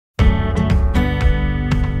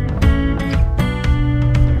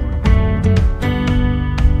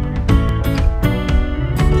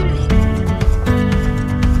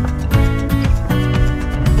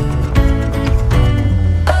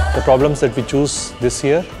problems that we chose this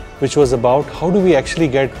year, which was about how do we actually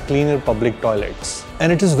get cleaner public toilets.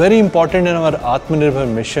 And it is very important in our Atmanirbhar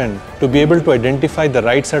mission to be able to identify the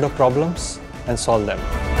right set of problems and solve them.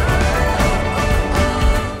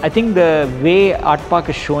 I think the way ARTPARK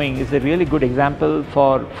is showing is a really good example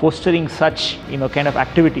for fostering such kind of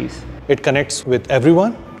activities. It connects with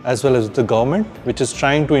everyone as well as the government, which is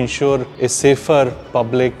trying to ensure a safer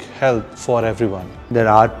public health for everyone. That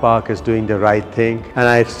ARTPARK is doing the right thing, and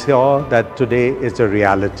I saw that today is a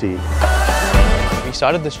reality. We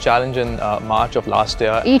started this challenge in March of last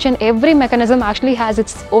year. Each and every mechanism actually has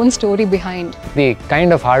its own story behind. The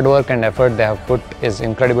kind of hard work and effort they have put is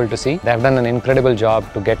incredible to see. They have done an incredible job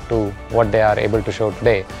to get to what they are able to show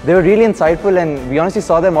today. They were really insightful, and we honestly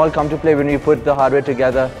saw them all come to play when we put the hardware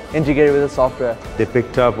together, integrated with the software. They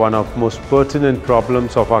picked up one of the most pertinent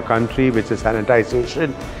problems of our country, which is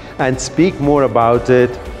sanitization, and speak more about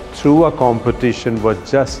it through a competition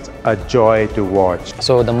was just a joy to watch.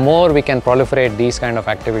 So the more we can proliferate these kind of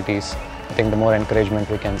activities, I think the more encouragement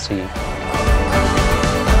we can see.